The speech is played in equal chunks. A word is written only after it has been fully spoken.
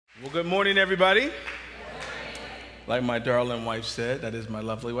Well, good morning, everybody. Like my darling wife said, that is my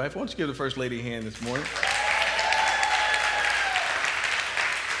lovely wife. Why don't you give the First Lady a hand this morning?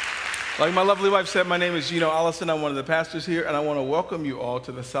 Like my lovely wife said, my name is Gino Allison. I'm one of the pastors here, and I want to welcome you all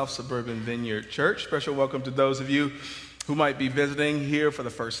to the South Suburban Vineyard Church. Special welcome to those of you who might be visiting here for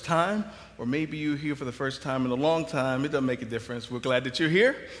the first time, or maybe you're here for the first time in a long time. It doesn't make a difference. We're glad that you're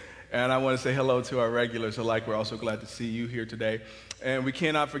here. And I want to say hello to our regulars alike. We're also glad to see you here today. And we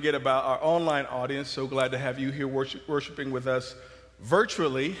cannot forget about our online audience. So glad to have you here worshiping with us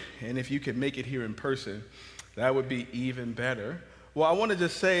virtually. And if you could make it here in person, that would be even better. Well, I want to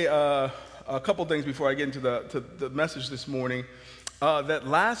just say a couple things before I get into the message this morning. That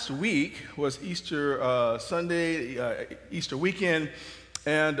last week was Easter Sunday, Easter weekend.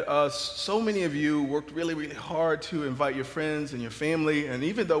 And so many of you worked really, really hard to invite your friends and your family. And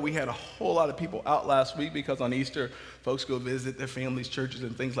even though we had a whole lot of people out last week because on Easter, folks go visit their families, churches,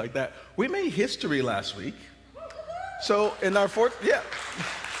 and things like that, we made history last week. So in our fourth, yeah.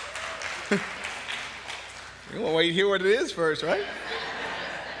 You want to wait to hear what it is first, right?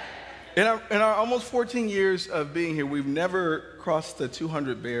 In our almost 14 years of being here, we've never crossed the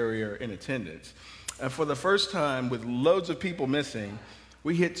 200 barrier in attendance. And for the first time, with loads of people missing,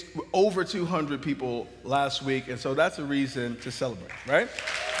 we hit over 200 people last week, and so that's a reason to celebrate, right?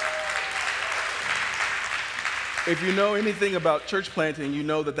 If you know anything about church planting, you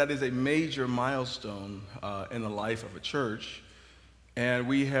know that that is a major milestone in the life of a church, and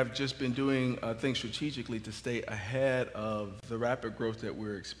we have just been doing things strategically to stay ahead of the rapid growth that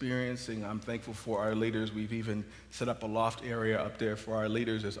we're experiencing. I'm thankful for our leaders. We've even set up a loft area up there for our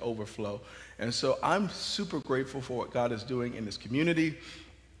leaders as overflow. And so I'm super grateful for what God is doing in this community.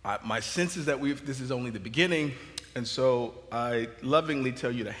 My sense is that this is only the beginning, and so I lovingly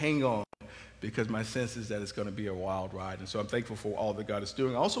tell you to hang on because my sense is that it's going to be a wild ride. And so I'm thankful for all that God is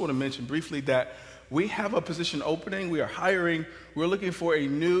doing. I also want to mention briefly that we have a position opening. We are hiring. We're looking for a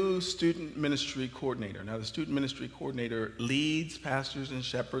new student ministry coordinator. Now, the student ministry coordinator leads pastors and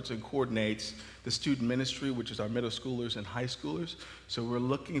shepherds and coordinates the student ministry, which is our middle schoolers and high schoolers. So we're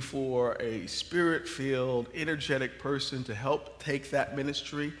looking for a spirit-filled, energetic person to help take that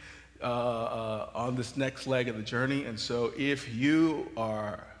ministry on this next leg of the journey. And so if you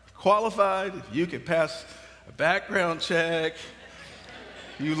are qualified, if you can pass a background check,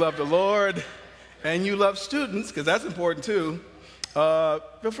 you love the Lord, and you love students, because that's important too,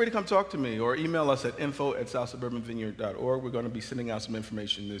 feel free to come talk to me or email us at info@southsuburbanvineyard.org. We're going to be sending out some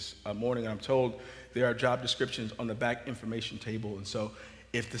information this morning. I'm told there are job descriptions on the back information table. And so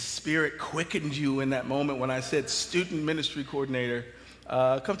if the Spirit quickened you in that moment when I said student ministry coordinator,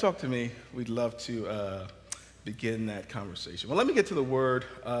 come talk to me. We'd love to begin that conversation. Well, let me get to the word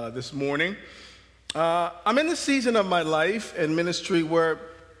this morning. I'm in this season of my life and ministry where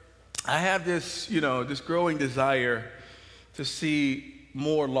I have this growing desire to see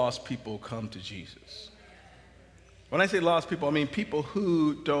more lost people come to Jesus. When I say lost people, I mean people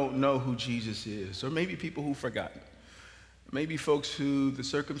who don't know who Jesus is, or maybe people who've forgotten. Maybe folks who the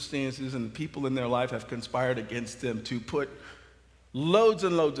circumstances and the people in their life have conspired against them to put loads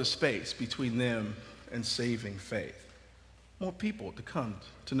and loads of space between them and saving faith. More people to come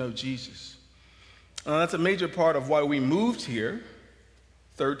to know Jesus. That's a major part of why we moved here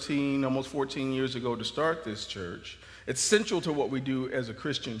 13, almost 14 years ago to start this church. It's central to what we do as a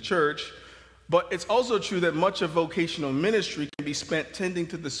Christian church, but it's also true that much of vocational ministry can be spent tending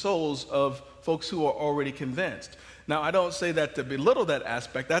to the souls of folks who are already convinced. Now, I don't say that to belittle that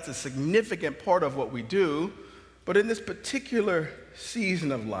aspect. That's a significant part of what we do, but in this particular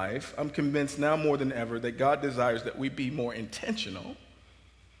season of life, I'm convinced now more than ever that God desires that we be more intentional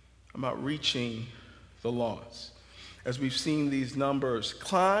about reaching the lost. As we've seen these numbers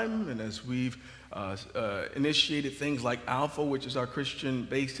climb, and as we've initiated things like Alpha, which is our Christian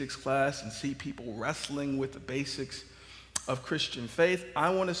basics class, and see people wrestling with the basics of Christian faith, I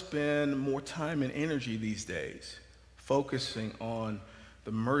want to spend more time and energy these days focusing on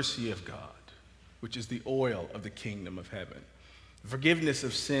the mercy of God, which is the oil of the kingdom of heaven, forgiveness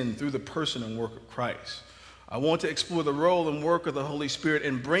of sin through the person and work of Christ. I want to explore the role and work of the Holy Spirit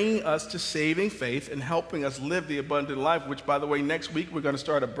in bringing us to saving faith and helping us live the abundant life, which, by the way, next week we're going to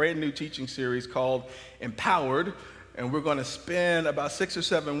start a brand new teaching series called Empowered, and we're going to spend about 6 or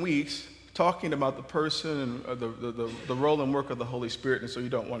 7 weeks talking about the person and the role and work of the Holy Spirit, and so you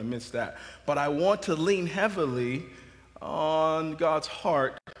don't want to miss that. But I want to lean heavily on God's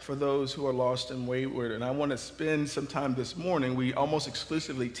heart for those who are lost and wayward, and I want to spend some time this morning. We almost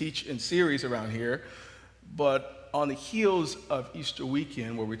exclusively teach in series around here, but on the heels of Easter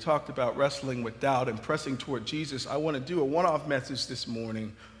weekend, where we talked about wrestling with doubt and pressing toward Jesus, I want to do a one-off message this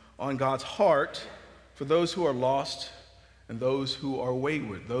morning on God's heart for those who are lost and those who are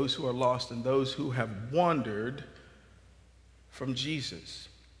wayward, those who are lost and those who have wandered from Jesus.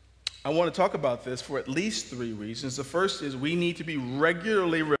 I want to talk about this for at least 3 reasons. The first is we need to be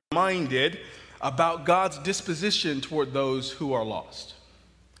regularly reminded about God's disposition toward those who are lost.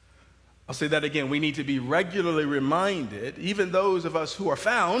 I'll say that again. We need to be regularly reminded, even those of us who are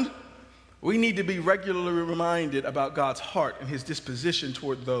found, we need to be regularly reminded about God's heart and his disposition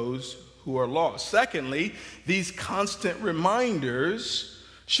toward those who are lost. Secondly, these constant reminders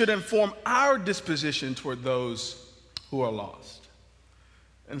should inform our disposition toward those who are lost.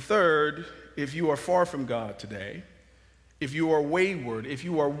 And third, if you are far from God today, if you are wayward, if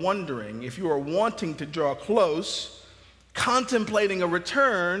you are wondering, if you are wanting to draw close, contemplating a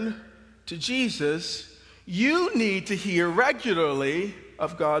return to Jesus, you need to hear regularly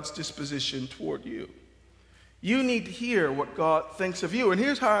of God's disposition toward you. You need to hear what God thinks of you. And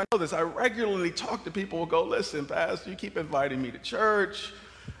here's how I know this. I regularly talk to people who go, listen, Pastor, you keep inviting me to church.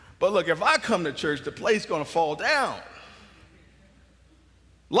 But look, if I come to church, the place is going to fall down.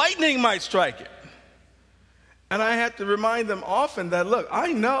 Lightning might strike it. And I have to remind them often that, look,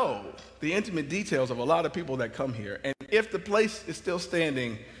 I know the intimate details of a lot of people that come here. And if the place is still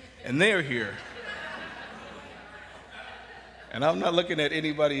standing and they're here, and I'm not looking at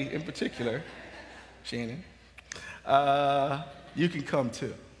anybody in particular, Shannon, you can come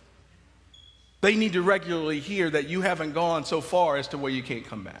too. They need to regularly hear that you haven't gone so far as to where you can't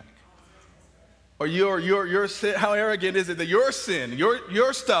come back. Or your sin, how arrogant is it that your sin,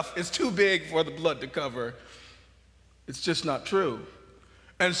 your stuff is too big for the blood to cover? It's just not true.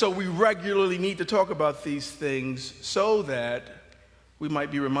 And so we regularly need to talk about these things so that we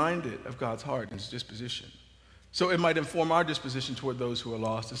might be reminded of God's heart and his disposition. So it might inform our disposition toward those who are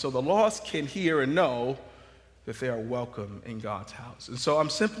lost. And so the lost can hear and know that they are welcome in God's house. And so I'm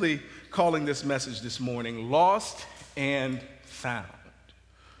simply calling this message this morning, Lost and Found.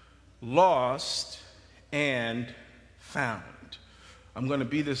 Lost and Found. I'm going to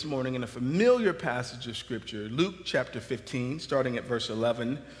be this morning in a familiar passage of Scripture, Luke chapter 15, starting at verse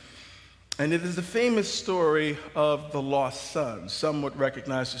 11. And it is the famous story of the lost son. Some would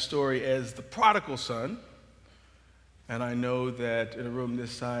recognize the story as the prodigal son. And I know that in a room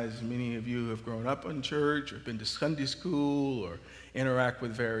this size, many of you have grown up in church or been to Sunday school or interact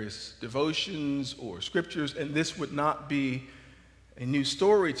with various devotions or scriptures, and this would not be a new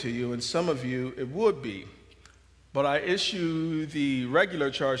story to you, and some of you it would be. But I issue the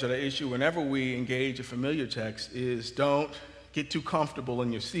regular charge that I issue whenever we engage a familiar text is don't get too comfortable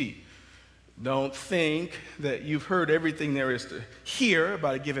in your seat. Don't think that you've heard everything there is to hear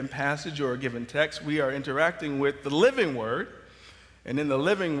about a given passage or a given text. We are interacting with the living word. And in the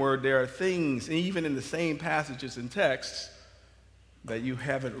living word, there are things, even in the same passages and texts, that you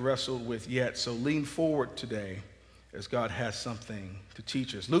haven't wrestled with yet. So lean forward today as God has something to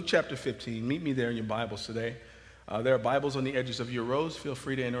teach us. Luke chapter 15. Meet me there in your Bibles today. There are Bibles on the edges of your rows. Feel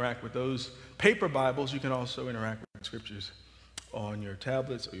free to interact with those. Paper Bibles, you can also interact with scriptures on your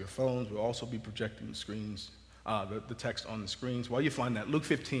tablets or your phones. We'll also be projecting the screens, the text on the screens. While you find that, Luke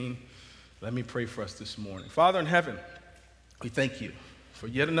 15, let me pray for us this morning. Father in heaven, we thank you for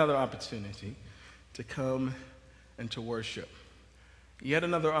yet another opportunity to come and to worship. Yet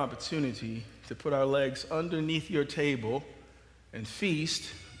another opportunity to put our legs underneath your table and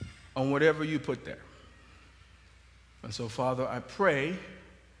feast on whatever you put there. And so, Father, I pray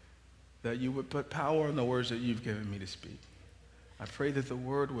that you would put power in the words that you've given me to speak. I pray that the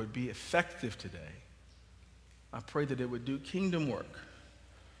word would be effective today. I pray that it would do kingdom work.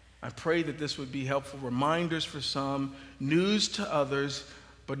 I pray that this would be helpful reminders for some, news to others,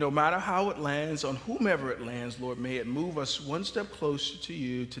 but no matter how it lands, on whomever it lands, Lord, may it move us one step closer to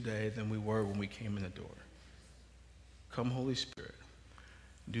you today than we were when we came in the door. Come, Holy Spirit,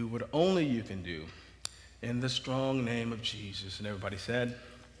 do what only you can do in the strong name of Jesus. And everybody said,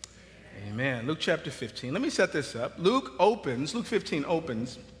 amen. Luke chapter 15. Let me set this up. Luke 15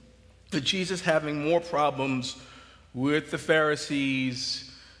 opens with Jesus having more problems with the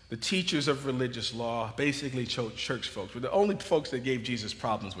Pharisees, the teachers of religious law, basically church folks. We're the only folks that gave Jesus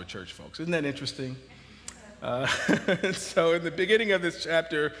problems with church folks. Isn't that interesting? So in the beginning of this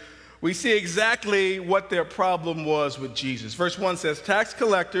chapter, we see exactly what their problem was with Jesus. Verse 1 says, tax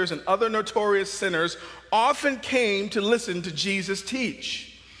collectors and other notorious sinners often came to listen to Jesus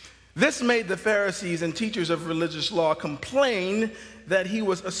teach. This made the Pharisees and teachers of religious law complain that he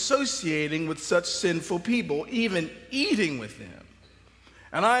was associating with such sinful people, even eating with them.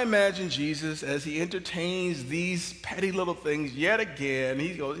 And I imagine Jesus, as he entertains these petty little things yet again,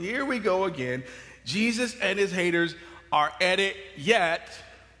 he goes, here we go again. Jesus and his haters are at it yet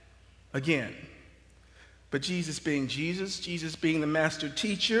again. But Jesus being the master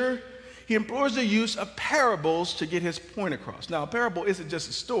teacher, he implores the use of parables to get his point across. Now, a parable isn't just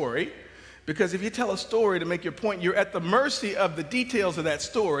a story, because if you tell a story to make your point, you're at the mercy of the details of that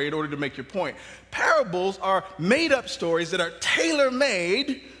story in order to make your point. Parables are made-up stories that are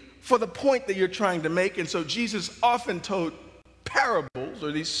tailor-made for the point that you're trying to make, and so Jesus often told parables,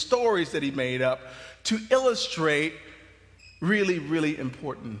 or these stories that he made up, to illustrate really, really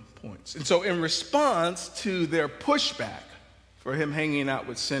important points. And so in response to their pushback for him hanging out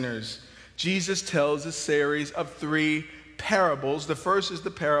with sinners, Jesus tells a series of 3 parables. The first is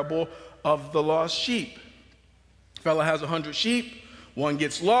the parable of the lost sheep. A fellow has 100 sheep, one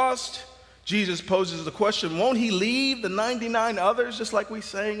gets lost. Jesus poses the question, won't he leave the 99 others, just like we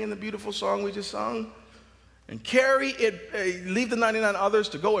sang in the beautiful song we just sung? And leave the 99 others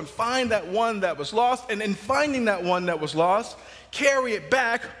to go and find that one that was lost, and in finding that one that was lost, carry it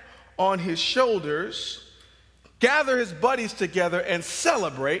back on his shoulders, gather his buddies together and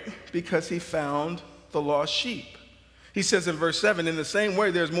celebrate because he found the lost sheep. He says in verse 7, in the same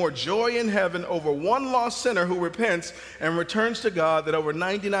way, there's more joy in heaven over one lost sinner who repents and returns to God than over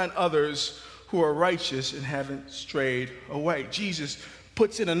 99 others who are righteous and haven't strayed away. Jesus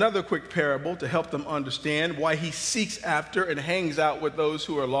puts in another quick parable to help them understand why he seeks after and hangs out with those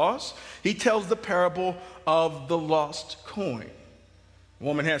who are lost. He tells the parable of the lost coin. A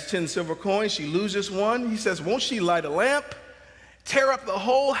woman has 10 silver coins. She loses one. He says, won't she light a lamp, tear up the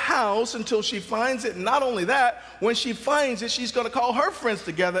whole house until she finds it? And not only that, when she finds it, she's going to call her friends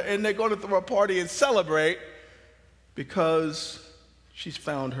together and they're going to throw a party and celebrate because she's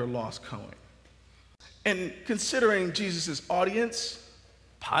found her lost coin. And considering Jesus' audience,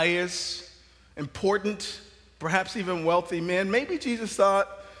 pious, important, perhaps even wealthy men, maybe Jesus thought,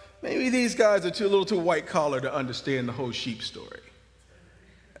 maybe these guys are a little too white collar to understand the whole sheep story.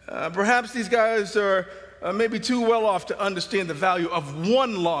 Perhaps these guys are maybe too well off to understand the value of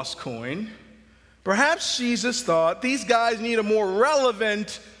one lost coin. Perhaps Jesus thought these guys need a more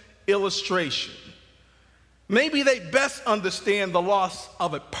relevant illustration. Maybe they best understand the loss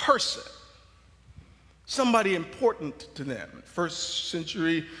of a person, somebody important to them. First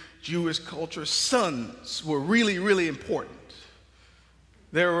century Jewish culture, sons were really, really important.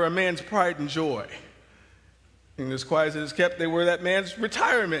 They were a man's pride and joy. And as quiet as it is kept, they were that man's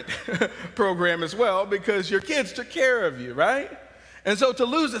retirement program as well, because your kids took care of you, right? And so to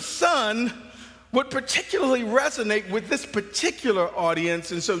lose a son would particularly resonate with this particular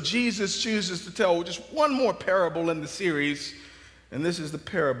audience. And so Jesus chooses to tell just one more parable in the series, and this is the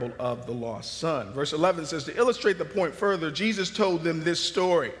parable of the lost son. Verse 11 says, to illustrate the point further, Jesus told them this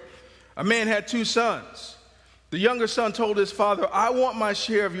story. A man had 2 sons. The younger son told his father, I want my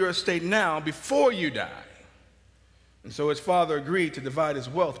share of your estate now before you die. And so his father agreed to divide his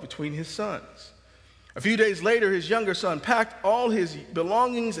wealth between his sons. A few days later, his younger son packed all his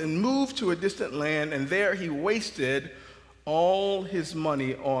belongings and moved to a distant land, and there he wasted all his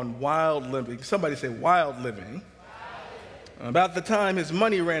money on wild living. Somebody say wild living. About the time his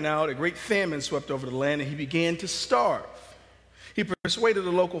money ran out, a great famine swept over the land, and he began to starve. He persuaded a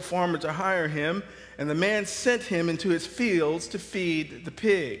local farmer to hire him, and the man sent him into his fields to feed the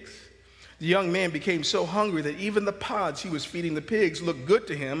pigs. The young man became so hungry that even the pods he was feeding the pigs looked good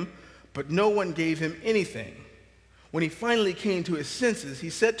to him, but no one gave him anything. When he finally came to his senses, he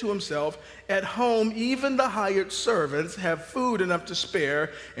said to himself, at home, even the hired servants have food enough to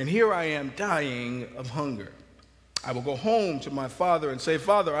spare, and here I am dying of hunger. I will go home to my father and say,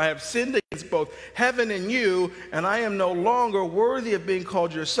 Father, I have sinned against both heaven and you, and I am no longer worthy of being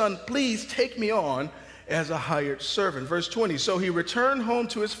called your son. Please take me on as a hired servant. Verse 20, so he returned home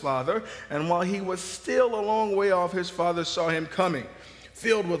to his father, and while he was still a long way off, his father saw him coming.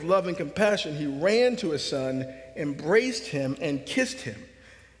 Filled with love and compassion, he ran to his son, embraced him, and kissed him.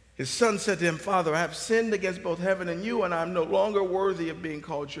 His son said to him, Father, I have sinned against both heaven and you, and I am no longer worthy of being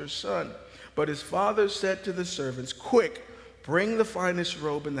called your son. But his father said to the servants, quick, bring the finest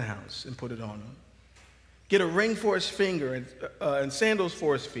robe in the house and put it on him. Get a ring for his finger and sandals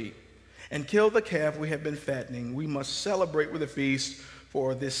for his feet. And kill the calf we have been fattening. We must celebrate with a feast,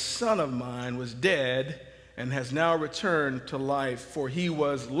 for this son of mine was dead and has now returned to life. For he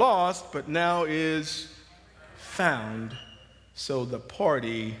was lost, but now is found. So the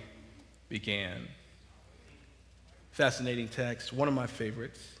party began. Fascinating text, one of my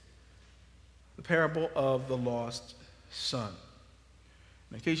favorites. The parable of the lost son.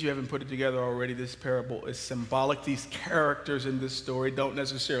 In case you haven't put it together already, this parable is symbolic. These characters in this story don't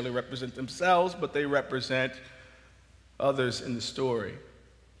necessarily represent themselves, but they represent others in the story.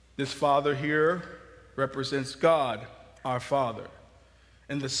 This father here represents God, our Father.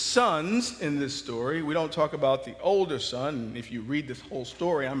 And the sons in this story, we don't talk about the older son. And if you read this whole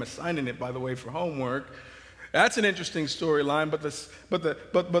story, I'm assigning it, by the way, for homework. That's an interesting storyline. But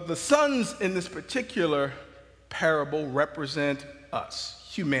the sons in this particular parable represent us,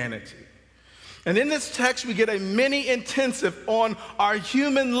 humanity. And in this text, we get a mini intensive on our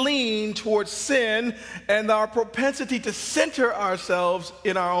human lean towards sin and our propensity to center ourselves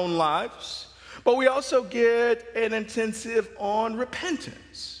in our own lives. But we also get an intensive on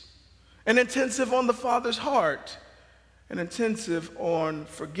repentance, an intensive on the Father's heart, an intensive on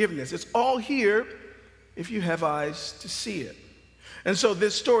forgiveness. It's all here if you have eyes to see it. And so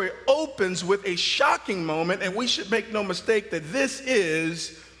this story opens with a shocking moment, and we should make no mistake that this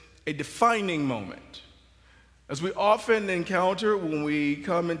is a defining moment. As we often encounter when we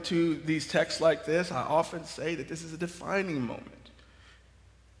come into these texts like this, I often say that this is a defining moment.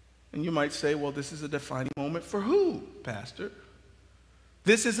 And you might say, well, this is a defining moment for who, Pastor?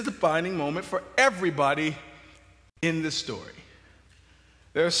 This is a defining moment for everybody in this story.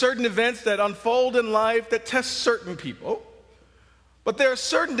 There are certain events that unfold in life that test certain people, but there are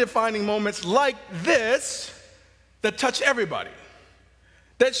certain defining moments like this that touch everybody,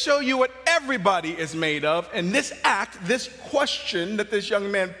 that show you what everybody is made of. And this act, this question that this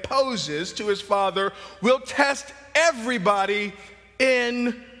young man poses to his father will test everybody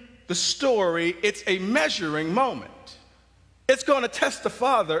in the story. It's a measuring moment. It's going to test the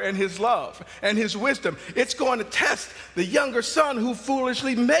father and his love and his wisdom. It's going to test the younger son who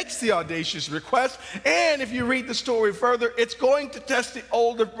foolishly makes the audacious request. And if you read the story further, it's going to test the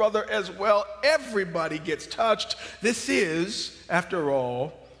older brother as well. Everybody gets touched. This is, after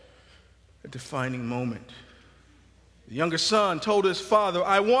all, a defining moment. The younger son told his father,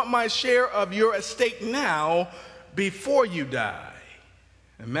 I want my share of your estate now before you die.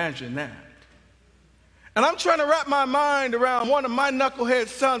 Imagine that. And I'm trying to wrap my mind around one of my knucklehead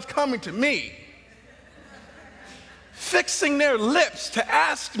sons coming to me, fixing their lips to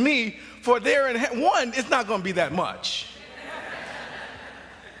ask me for their inheritance. One, it's not going to be that much.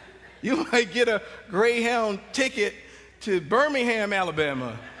 You might get a Greyhound ticket to Birmingham,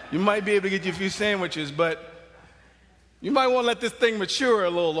 Alabama. You might be able to get you a few sandwiches, but you might want to let this thing mature a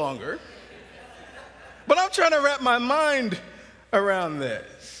little longer. But I'm trying to wrap my mind around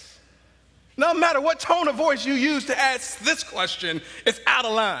this. No matter what tone of voice you use to ask this question, it's out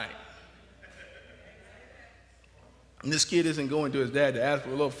of line. And this kid isn't going to his dad to ask for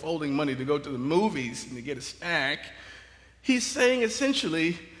a little folding money to go to the movies and to get a snack. He's saying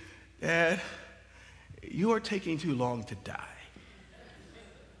essentially, Dad, you are taking too long to die.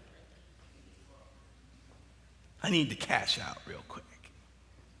 I need to cash out real quick.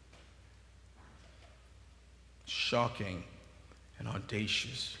 Shocking and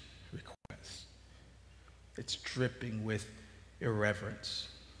audacious request. It's dripping with irreverence.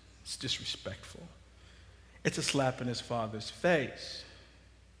 It's disrespectful. It's a slap in his father's face.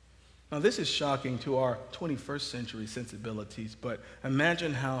 Now, this is shocking to our 21st century sensibilities, but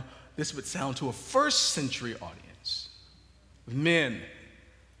imagine how this would sound to a first century audience. Men,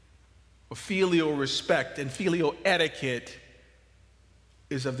 where filial respect and filial etiquette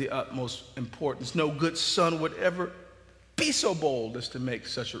is of the utmost importance. No good son would ever be so bold as to make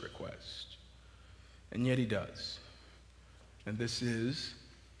such a request. And yet he does. And this is,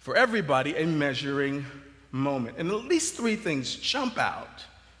 for everybody, a measuring moment. And at least three things jump out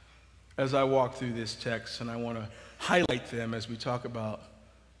as I walk through this text, and I want to highlight them as we talk about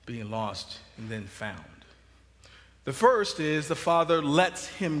being lost and then found. The first is the father lets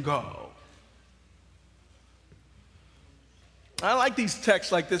him go. I like these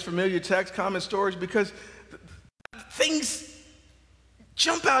texts like this, familiar text, common stories, because things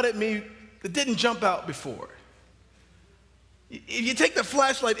jump out at me that didn't jump out before. If you take the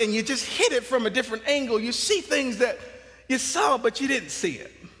flashlight and you just hit it from a different angle, you see things that you saw, but you didn't see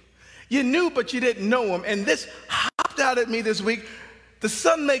it. You knew, but you didn't know them. And this hopped out at me this week. The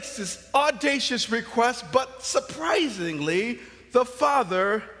son makes this audacious request, but surprisingly, the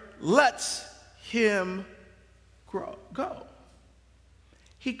father lets him go.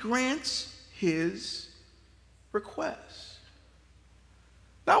 He grants his request.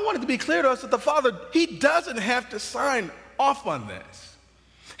 Now, I want it to be clear to us that the father, he doesn't have to sign off on this.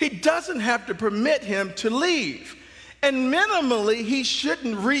 He doesn't have to permit him to leave. And minimally, he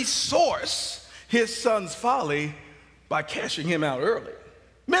shouldn't resource his son's folly by cashing him out early.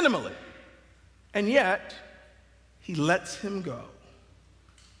 Minimally. And yet, he lets him go.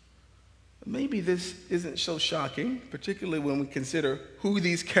 Maybe this isn't so shocking, particularly when we consider who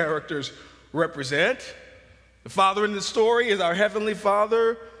these characters represent. The father in the story is our heavenly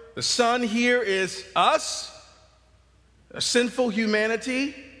Father. The son here is us. a sinful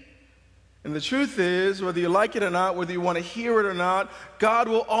humanity. And the truth is, whether you like it or not, whether you want to hear it or not, God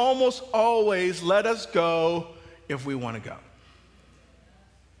will almost always let us go if we want to go.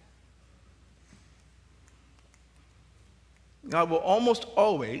 God will almost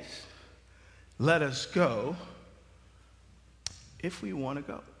always let us go if we want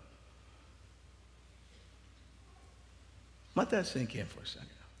to go. Let that sink in for a second.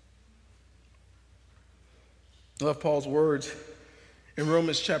 I love Paul's words in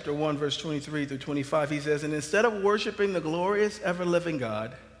Romans chapter 1, verse 23 through 25. He says, and instead of worshiping the glorious, ever-living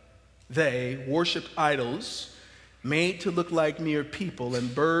God, they worshiped idols made to look like mere people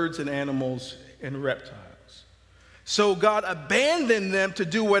and birds and animals and reptiles. So God abandoned them to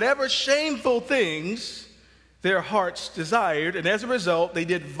do whatever shameful things their hearts desired, and as a result, they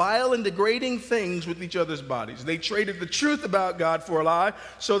did vile and degrading things with each other's bodies. They traded the truth about God for a lie,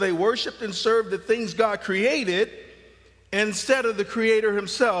 so they worshiped and served the things God created instead of the Creator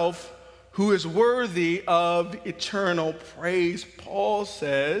himself, who is worthy of eternal praise. Paul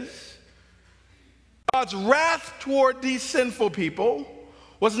says, God's wrath toward these sinful people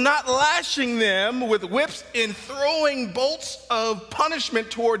was not lashing them with whips and throwing bolts of punishment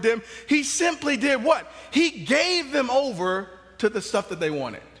toward them. He simply did what? He gave them over to the stuff that they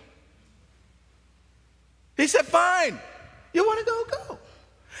wanted. He said, fine, you want to go, go.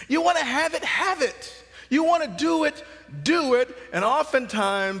 You want to have it. You want to do it. And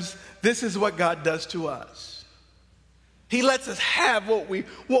oftentimes, this is what God does to us. He lets us have what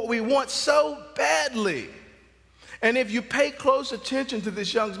we want so badly. And if you pay close attention to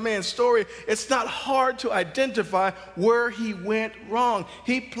this young man's story, it's not hard to identify where he went wrong.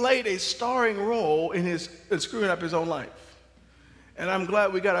 He played a starring role in screwing up his own life. And I'm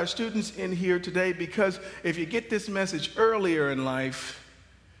glad we got our students in here today, because if you get this message earlier in life,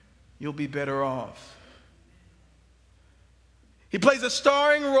 you'll be better off. He plays a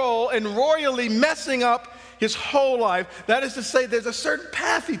starring role in royally messing up his whole life. That is to say, there's a certain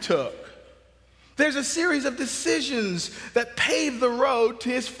path he took. There's a series of decisions that paved the road to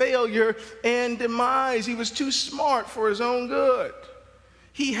his failure and demise. He was too smart for his own good.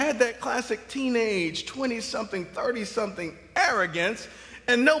 He had that classic teenage, 20-something, 30-something arrogance,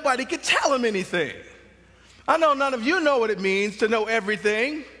 and nobody could tell him anything. I know none of you know what it means to know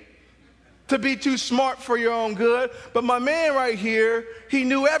everything, to be too smart for your own good, but my man right here, he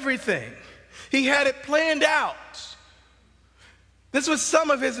knew everything. He had it planned out. This was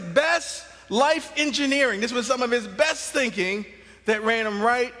some of his best life engineering. This was some of his best thinking that ran him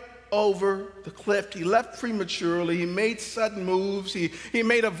right over the cliff. He left prematurely. He made sudden moves. He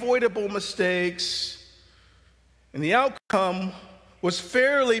made avoidable mistakes. And the outcome was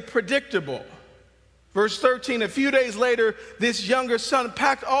fairly predictable. Verse 13, a few days later, this younger son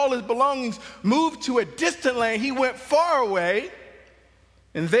packed all his belongings, moved to a distant land. He went far away,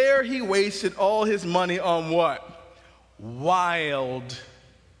 and there he wasted all his money on what? Wild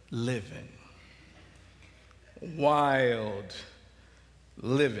living. Wild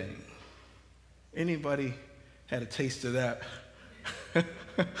living. Anybody had a taste of that?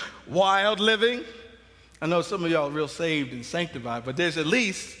 Wild living? I know some of y'all are real saved and sanctified, but there's at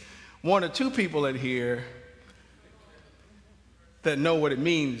least one or two people in here that know what it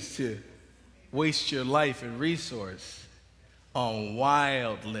means to waste your life and resource on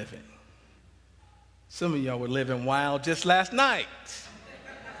wild living. Some of y'all were living wild just last night.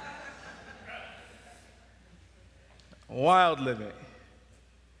 Wild living.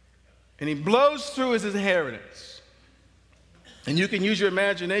 And he blows through his inheritance. And you can use your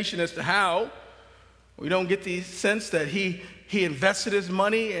imagination as to how. We don't get the sense that he invested his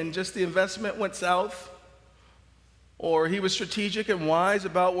money and just the investment went south. Or he was strategic and wise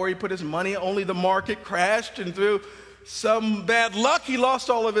about where he put his money. Only the market crashed, and through some bad luck, he lost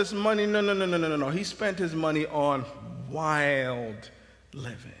all of his money. No. He spent his money on wild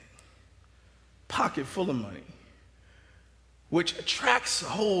living. Pocket full of money, which attracts a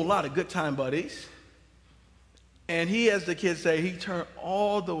whole lot of good time buddies. And he, as the kids say, he turned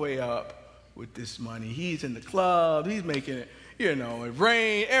all the way up with this money. He's in the club, he's making it, it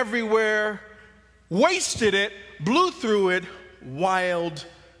rain everywhere, wasted it, blew through it, wild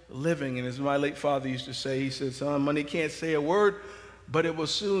living. And as my late father used to say, he said, son, money can't say a word, but it will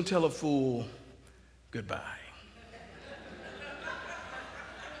soon tell a fool goodbye.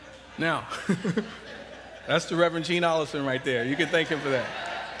 Now, that's the Reverend Gene Allison right there. You can thank him for that.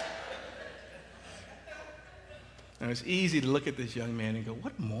 And it's easy to look at this young man and go,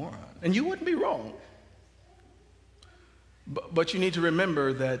 what moron? And you wouldn't be wrong. But you need to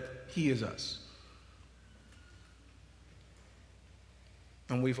remember that he is us.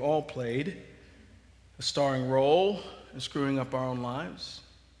 And we've all played a starring role and screwing up our own lives.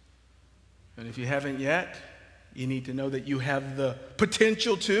 And if you haven't yet, you need to know that you have the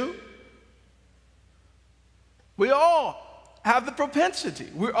potential to. We all have the propensity.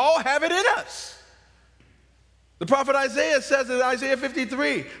 We all have it in us. The prophet Isaiah says in Isaiah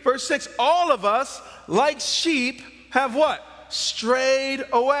 53, verse 6, all of us, like sheep, have what? Strayed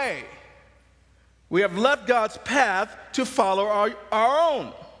away. We have left God's path to follow our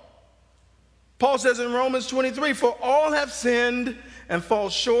own. Paul says in Romans 23, for all have sinned and fall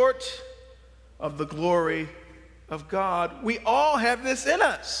short of the glory of God. We all have this in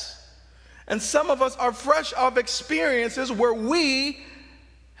us. And some of us are fresh of experiences where we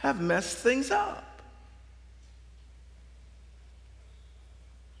have messed things up.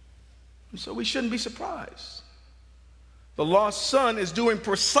 And so we shouldn't be surprised. The lost son is doing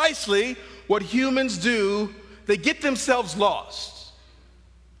precisely what humans do. They get themselves lost.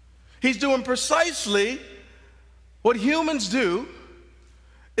 He's doing precisely what humans do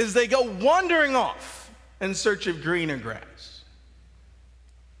is they go wandering off in search of greener grass.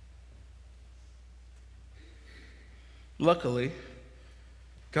 Luckily,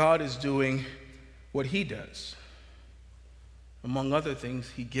 God is doing what he does. Among other things,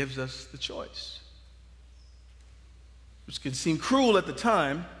 he gives us the choice, which can seem cruel at the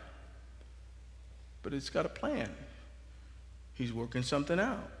time, but it's got a plan. He's working something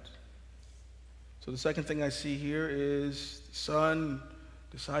out. So the second thing I see here is the son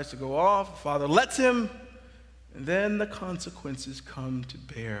decides to go off, the father lets him, and then the consequences come to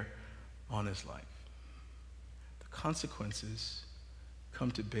bear on his life. The consequences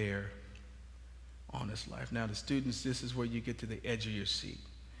come to bear on his life. Now, the students, this is where you get to the edge of your seat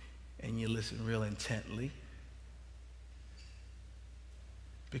and you listen real intently,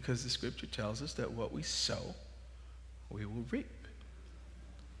 because the scripture tells us that what we sow, we will reap.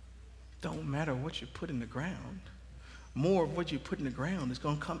 Don't matter what you put in the ground. More of what you put in the ground is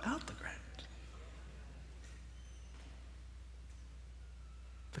going to come out the ground.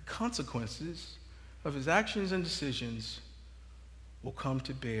 The consequences of his actions and decisions will come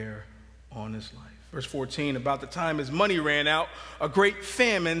to bear on his life. Verse 14, about the time his money ran out, a great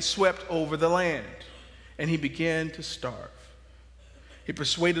famine swept over the land, and he began to starve. He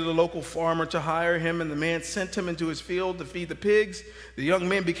persuaded a local farmer to hire him, and the man sent him into his field to feed the pigs. The young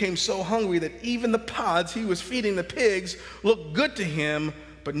man became so hungry that even the pods he was feeding the pigs looked good to him,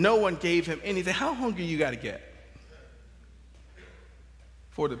 but no one gave him anything. How hungry you got to get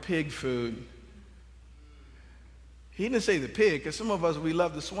for the pig food? He didn't say the pig, because some of us, we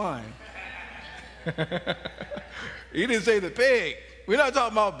love the swine. He didn't say the pig. We're not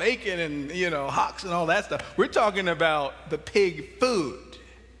talking about bacon and, hocks and all that stuff. We're talking about the pig food.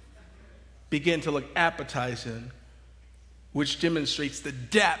 Begin to look appetizing, which demonstrates the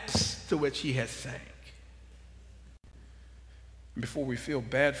depths to which he has sank. Before we feel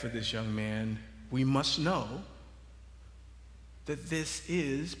bad for this young man, we must know that this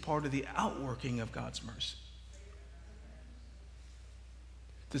is part of the outworking of God's mercy.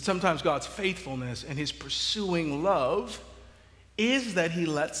 That sometimes God's faithfulness and his pursuing love is that he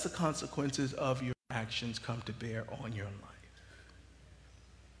lets the consequences of your actions come to bear on your life.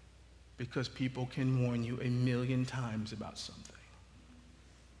 Because people can warn you 1,000,000 times about something.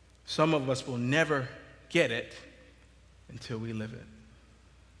 Some of us will never get it until we live it.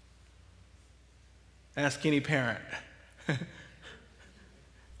 Ask any parent.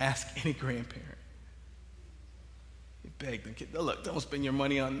 Ask any grandparent. You beg the kid, look, don't spend your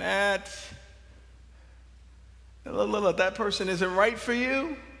money on that. Look, that person isn't right for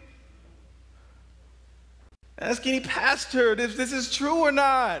you. Ask any pastor if this is true or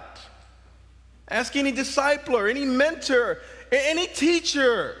not. Ask any discipler, any mentor, any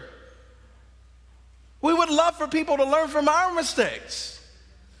teacher. We would love for people to learn from our mistakes.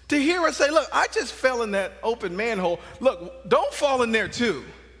 To hear us say, look, I just fell in that open manhole. Look, don't fall in there too.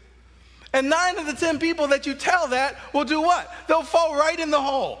 And 9 of the 10 people that you tell that will do what? They'll fall right in the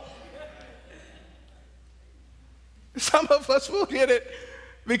hole. Some of us will get it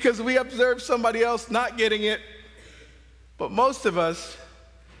because we observe somebody else not getting it. But most of us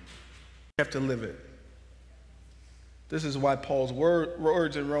have to live it. This is why Paul's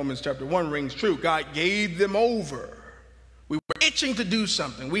words in Romans chapter 1 rings true. God gave them over. We were itching to do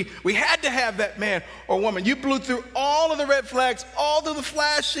something. We had to have that man or woman. You blew through all of the red flags, all of the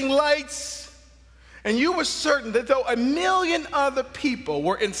flashing lights, and you were certain that though 1,000,000 other people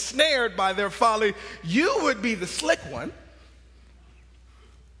were ensnared by their folly, you would be the slick one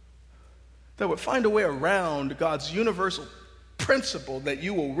that would find a way around God's universal principle that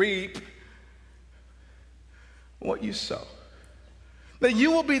you will reap what you sow. That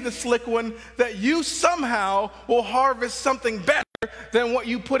you will be the slick one, that you somehow will harvest something better than what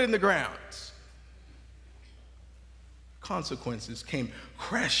you put in the ground. Consequences came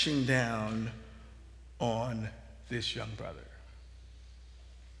crashing down on this young brother.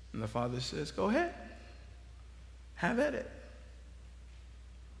 And the father says, go ahead, have at it.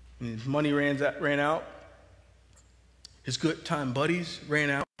 And his money ran out. His good time buddies ran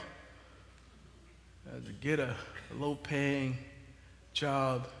out to get a low-paying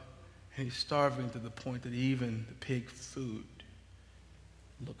job, and he's starving to the point that even the pig food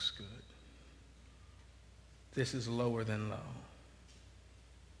looks good. This is lower than low.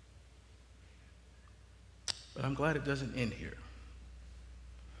 But I'm glad it doesn't end here.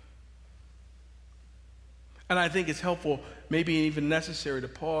 And I think it's helpful, maybe even necessary, to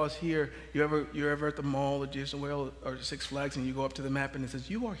pause here. You're ever at the mall or Disney World or Six Flags, and you go up to the map and it says,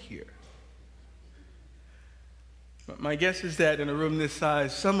 you are here. My guess is that in a room this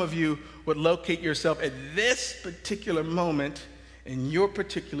size, some of you would locate yourself at this particular moment in your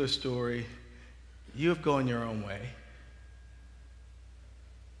particular story. You have gone your own way.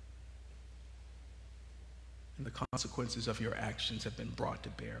 And the consequences of your actions have been brought to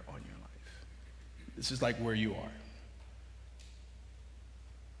bear on your life. This is like where you are.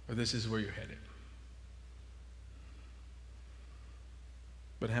 Or this is where you're headed.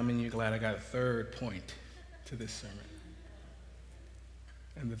 But how many of you are glad I got a third point to this sermon?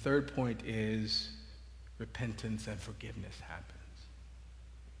 And the third point is repentance and forgiveness happens.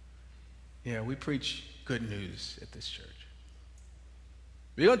 Yeah, we preach good news at this church.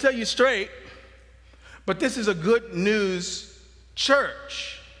 We're going to tell you straight, but this is a good news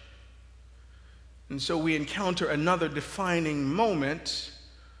church. And so we encounter another defining moment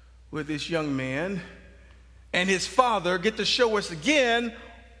where this young man and his father get to show us again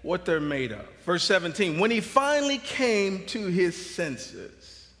what they're made of. Verse 17, when he finally came to his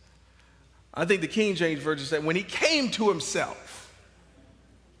senses. I think the King James Version said, when he came to himself.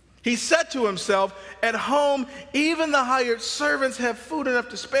 He said to himself, at home, even the hired servants have food enough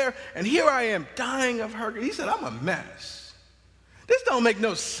to spare, and here I am dying of hunger. He said, I'm a mess. This don't make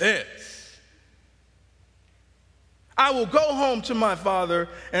no sense. I will go home to my father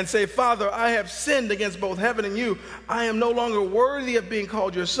and say, Father, I have sinned against both heaven and you. I am no longer worthy of being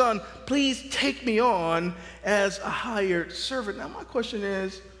called your son. Please take me on as a hired servant. Now, my question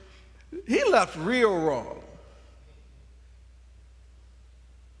is, he left real wrong.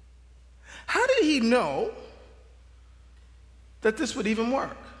 How did he know that this would even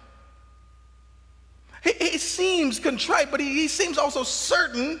work? He seems contrite, but he seems also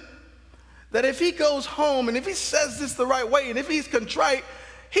certain that if he goes home and if he says this the right way and if he's contrite,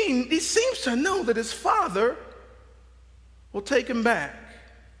 he seems to know that his father will take him back.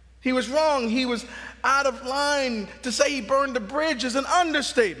 He was wrong. He was out of line. To say he burned the bridge is an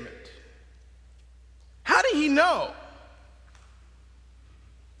understatement. How did he know?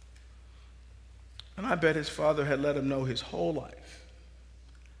 And I bet his father had let him know his whole life.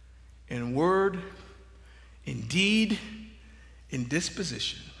 In word, in deed, in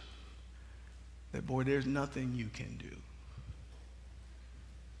disposition. That, boy, there's nothing you can do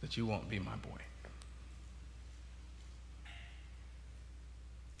that you won't be my boy.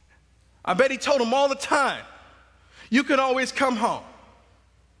 I bet he told him all the time, you can always come home.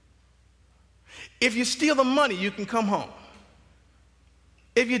 If you steal the money, you can come home.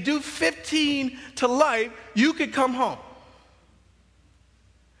 If you do 15 to life, you can come home.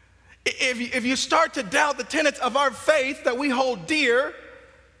 If you start to doubt the tenets of our faith that we hold dear,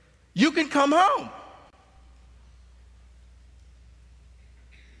 you can come home.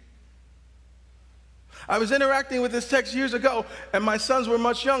 I was interacting with this text years ago, and my sons were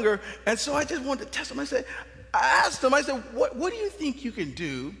much younger, and so I just wanted to test them. I asked them, what do you think you can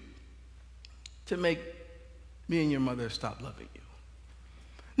do to make me and your mother stop loving you?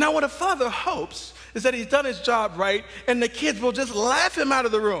 Now, what a father hopes is that he's done his job right, and the kids will just laugh him out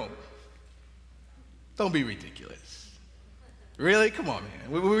of the room. Don't be ridiculous. Really? Come on, man.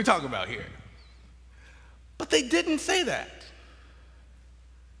 What are we talking about here? But they didn't say that.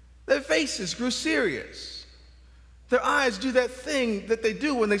 Their faces grew serious. Their eyes do that thing that they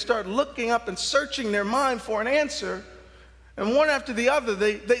do when they start looking up and searching their mind for an answer. And one after the other,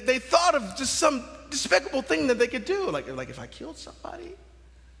 they thought of just some despicable thing that they could do. Like if I killed somebody,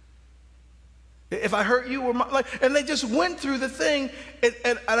 if I hurt you, and they just went through the thing.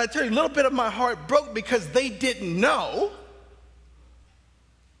 And I tell you, a little bit of my heart broke because they didn't know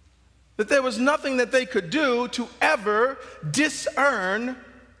that there was nothing that they could do to ever disearn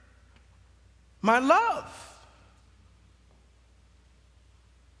my love.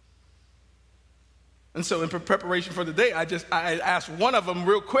 And so in preparation for the day, I asked one of them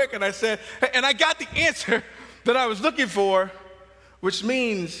real quick, and I said, and I got the answer that I was looking for, which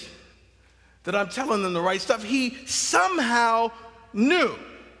means that I'm telling them the right stuff. He somehow knew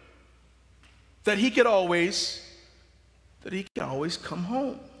that he could always come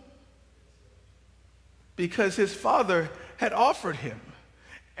home, because his father had offered him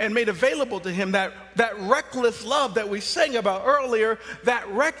and made available to him that reckless love that we sang about earlier, that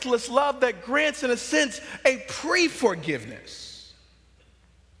reckless love that grants, in a sense, a pre-forgiveness.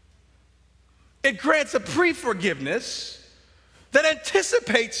 It grants a pre-forgiveness that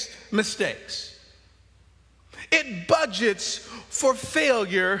anticipates mistakes. It budgets for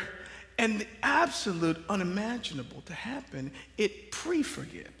failure and the absolute unimaginable to happen. It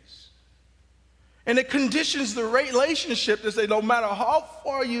pre-forgives. And it conditions the relationship to say, no matter how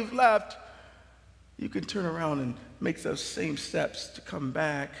far you've left, you can turn around and make those same steps to come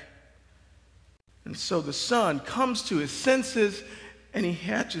back. And so the son comes to his senses and he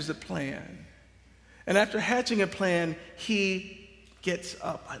hatches a plan. And after hatching a plan, he gets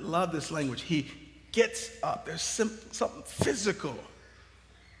up. I love this language. He gets up. There's something physical,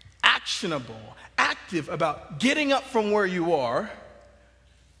 actionable, active about getting up from where you are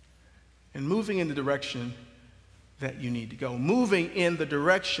and moving in the direction that you need to go, moving in the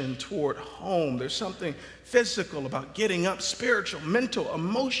direction toward home. There's something physical about getting up, spiritual, mental,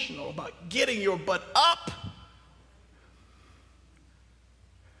 emotional, about getting your butt up.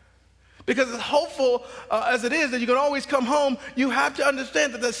 Because as hopeful as it is that you can always come home, you have to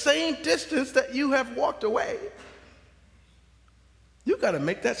understand that the same distance that you have walked away, you got to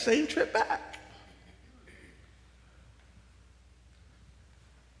make that same trip back.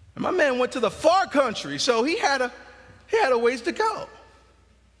 And my man went to the far country, so he had a ways to go.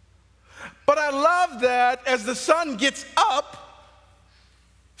 But I love that as the son gets up,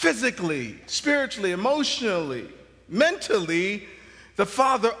 physically, spiritually, emotionally, mentally, the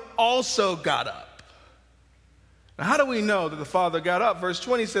father also got up. Now, how do we know that the father got up? Verse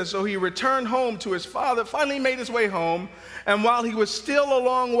 20 says, so he returned home to his father, finally made his way home, and while he was still a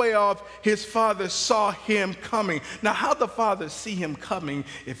long way off, his father saw him coming. Now, how'd the father see him coming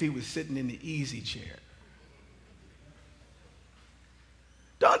if he was sitting in the easy chair?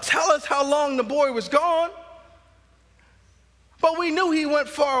 Don't tell us how long the boy was gone, but we knew he went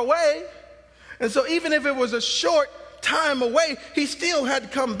far away. And so even if it was a short time away, he still had to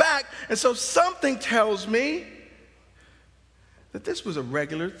come back. And so something tells me that this was a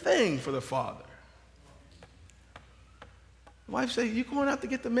regular thing for the father. The wife said, you going out to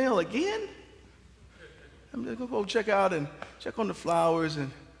get the mail again? I'm just going to go check out and check on the flowers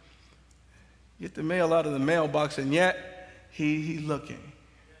and get the mail out of the mailbox, and yet he's looking.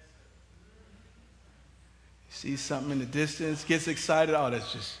 Sees something in the distance, gets excited. Oh,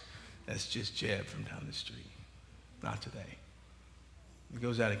 that's just Jeb from down the street. Not today. He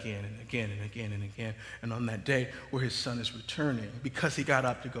goes out again and again and again and again. And on that day where his son is returning, because he got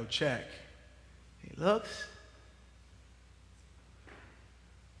up to go check, he looks.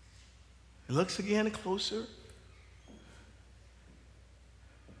 He looks again closer.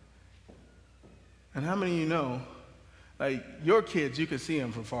 And how many of you know, like your kids, you can see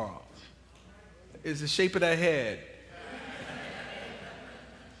them from far off. It's the shape of that head.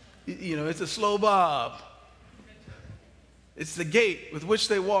 You know, it's a slow bob. It's the gait with which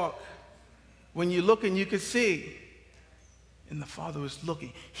they walk. When you look and you can see. And the father was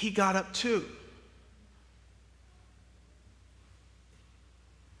looking. He got up too.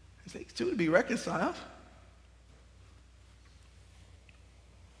 It takes two to be reconciled.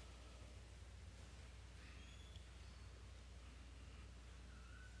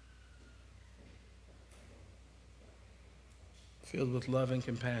 Filled with love and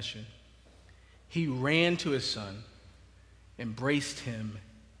compassion, he ran to his son, embraced him,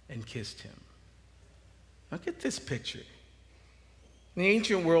 and kissed him. Look at this picture. In the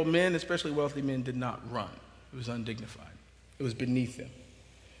ancient world, men, especially wealthy men, did not run. It was undignified. It was beneath them.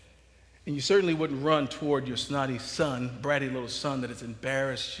 And you certainly wouldn't run toward your snotty son, bratty little son that has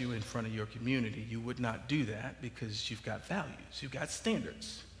embarrassed you in front of your community. You would not do that because you've got values. You've got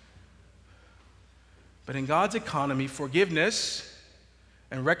standards. But in God's economy, forgiveness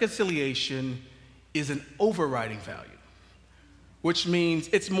and reconciliation is an overriding value, which means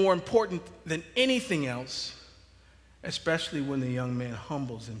it's more important than anything else, especially when the young man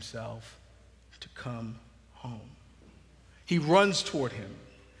humbles himself to come home. He runs toward him,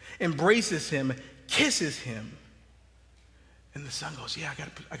 embraces him, kisses him, and the son goes, yeah,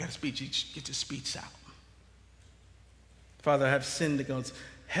 I got a speech. Get your speech out. Father, I have sinned against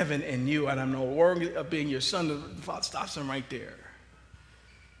heaven and you, and I'm no worthy of being your son. The father stops him right there.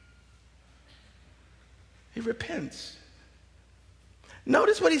 He repents.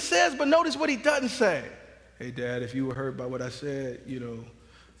 Notice what he says, but notice what he doesn't say. Hey, Dad, if you were hurt by what I said,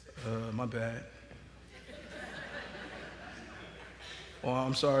 my bad. Well,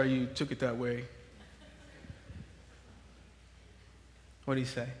 I'm sorry you took it that way. What did he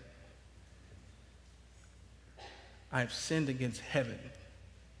say? I have sinned against heaven,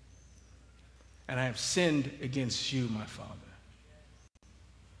 and I have sinned against you, my Father.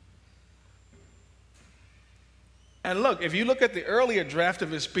 And look, if you look at the earlier draft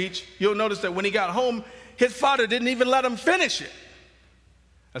of his speech, you'll notice that when he got home, his father didn't even let him finish it.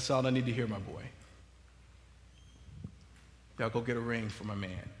 That's all I need to hear, my boy. Y'all go get a ring for my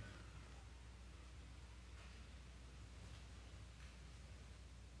man.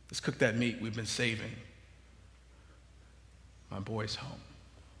 Let's cook that meat we've been saving. My boy's home.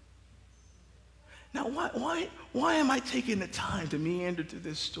 Now, why am I taking the time to meander through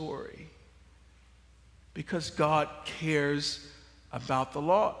this story? Because God cares about the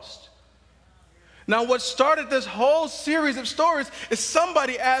lost. Now, what started this whole series of stories is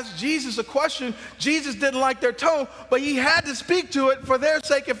somebody asked Jesus a question. Jesus didn't like their tone, but he had to speak to it for their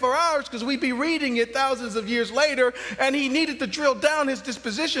sake and for ours, because we'd be reading it thousands of years later, and he needed to drill down his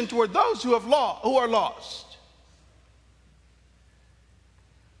disposition toward those who are lost.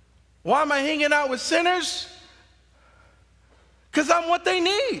 Why am I hanging out with sinners? Because I'm what they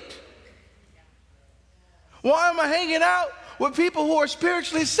need. Why am I hanging out with people who are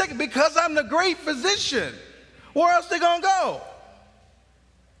spiritually sick? Because I'm the great physician. Where else are they going to go?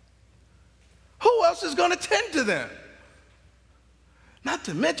 Who else is going to tend to them? Not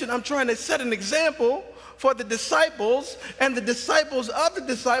to mention, I'm trying to set an example for the disciples and the disciples of the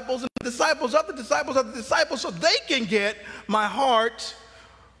disciples and the disciples of the disciples of the disciples, so they can get my heart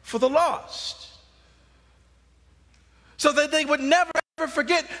for the lost. So that they would never ever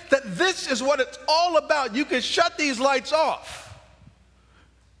forget that this is what it's all about. You can shut these lights off.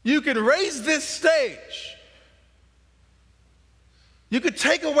 You can raise this stage. You could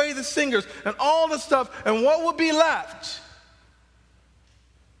take away the singers and all the stuff, and what would be left?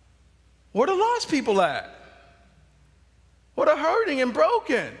 Where the lost people at? What are hurting and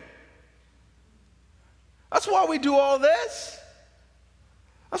broken? That's why we do all this.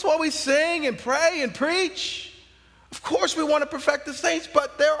 That's why we sing and pray and preach. Of course we want to perfect the saints,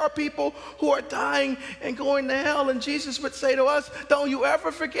 but there are people who are dying and going to hell, and Jesus would say to us, don't you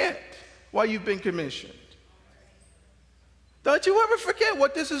ever forget why you've been commissioned. Don't you ever forget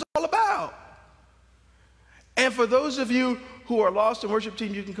what this is all about. And for those of you who are lost, and worship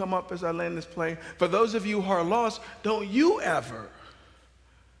team, you can come up as I land this plane. For those of you who are lost, don't you ever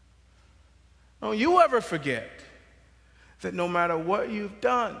forget that no matter what you've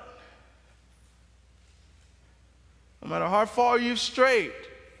done, no matter how far you've strayed,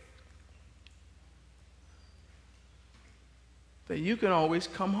 that you can always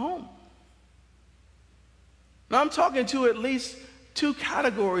come home. Now, I'm talking to at least two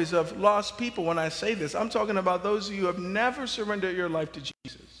categories of lost people when I say this. I'm talking about those of you who have never surrendered your life to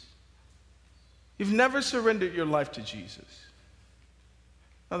Jesus. You've never surrendered your life to Jesus.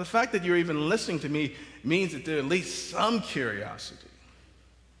 Now, the fact that you're even listening to me means that there's at least some curiosity.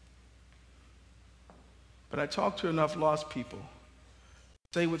 But I talk to enough lost people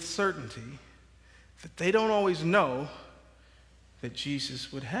to say with certainty that they don't always know that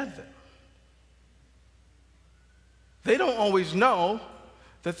Jesus would have them. They don't always know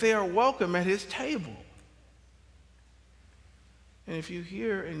that they are welcome at his table. And if you're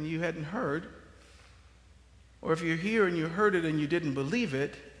here and you hadn't heard, or if you're here and you heard it and you didn't believe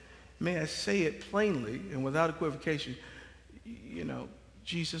it, may I say it plainly and without equivocation,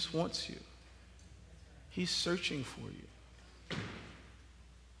 Jesus wants you. He's searching for you.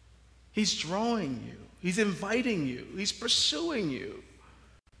 He's drawing you. He's inviting you. He's pursuing you.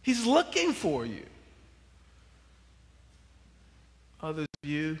 He's looking for you. Others of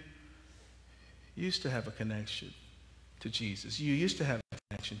you used to have a connection to Jesus. You used to have a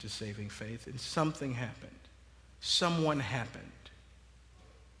connection to saving faith, and something happened. Someone happened.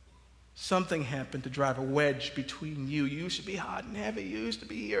 Something happened to drive a wedge between you. You used to be hot and heavy. You used to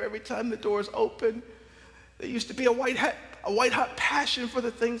be here every time the doors open. There used to be a white-hot passion for the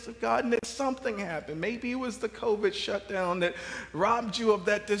things of God, and then something happened. Maybe it was the COVID shutdown that robbed you of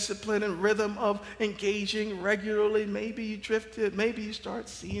that discipline and rhythm of engaging regularly. Maybe you drifted. Maybe you start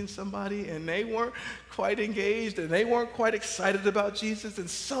seeing somebody, and they weren't quite engaged, and they weren't quite excited about Jesus, and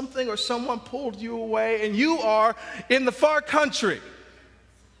something or someone pulled you away, and you are in the far country.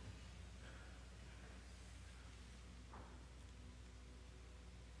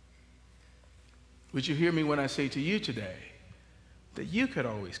 Would you hear me when I say to you today that you could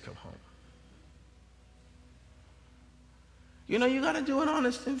always come home? You know, you got to do an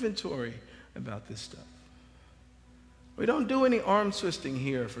honest inventory about this stuff. We don't do any arm twisting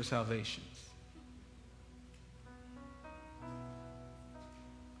here for salvation.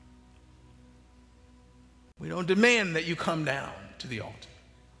 We don't demand that you come down to the altar.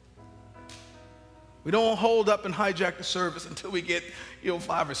 We don't hold up and hijack the service until we get,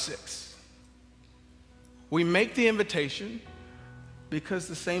 5 or 6. We make the invitation because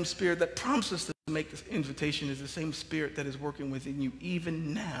the same Spirit that prompts us to make this invitation is the same Spirit that is working within you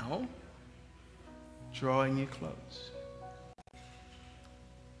even now, drawing you close.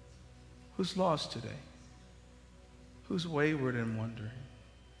 Who's lost today? Who's wayward and wandering?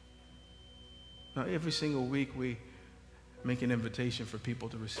 Now, every single week we make an invitation for people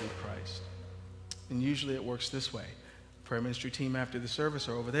to receive Christ. And usually it works this way. Prayer ministry team after the service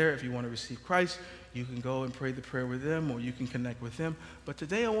are over there. If you want to receive Christ, you can go and pray the prayer with them, or you can connect with them. But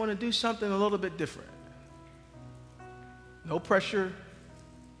today I want to do something a little bit different. No pressure,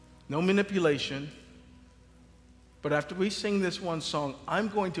 no manipulation. But after we sing this one song, I'm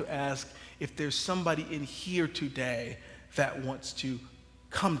going to ask if there's somebody in here today that wants to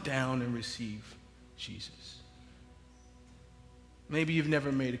come down and receive Jesus. Maybe you've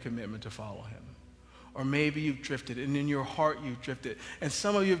never made a commitment to follow him. Or maybe you've drifted, and in your heart you've drifted. And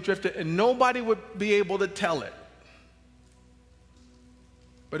some of you have drifted, and nobody would be able to tell it.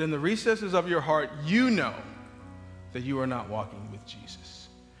 But in the recesses of your heart, you know that you are not walking with Jesus.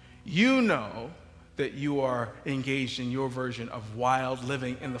 You know that you are engaged in your version of wild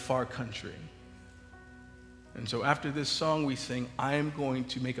living in the far country. And so after this song we sing, I am going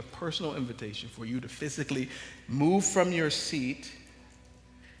to make a personal invitation for you to physically move from your seat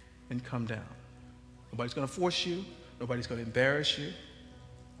and come down. Nobody's going to force you. Nobody's going to embarrass you.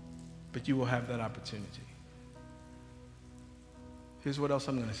 But you will have that opportunity. Here's what else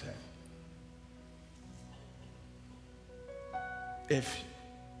I'm going to say. If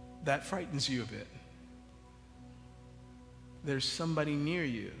that frightens you a bit, there's somebody near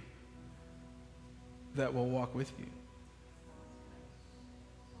you that will walk with you.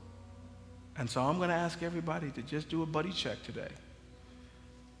 And so I'm going to ask everybody to just do a buddy check today.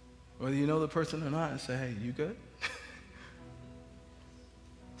 Whether you know the person or not, and say, hey, you good?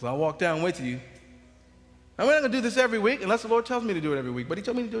 So I'll walk down with you. I'm not going to do this every week unless the Lord tells me to do it every week, but he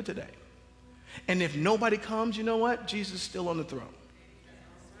told me to do it today. And if nobody comes, you know what? Jesus is still on the throne.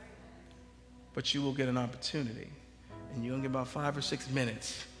 But you will get an opportunity, and you're going to get about 5 or 6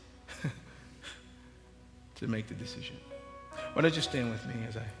 minutes to make the decision. Why don't you stand with me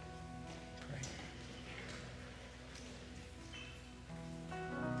as I pray?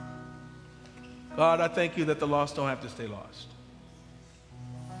 God, I thank you that the lost don't have to stay lost.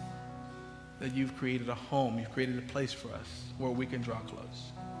 That you've created a home, you've created a place for us where we can draw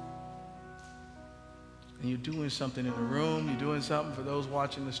close. And you're doing something in the room, you're doing something for those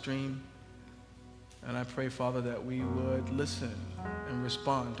watching the stream. And I pray, Father, that we would listen and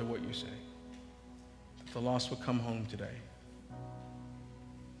respond to what you say. That the lost would come home today.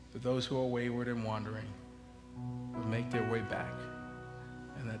 That those who are wayward and wandering would make their way back.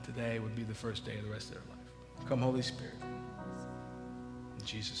 And that today would be the first day of the rest of their life. Come, Holy Spirit. In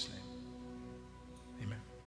Jesus' name, amen.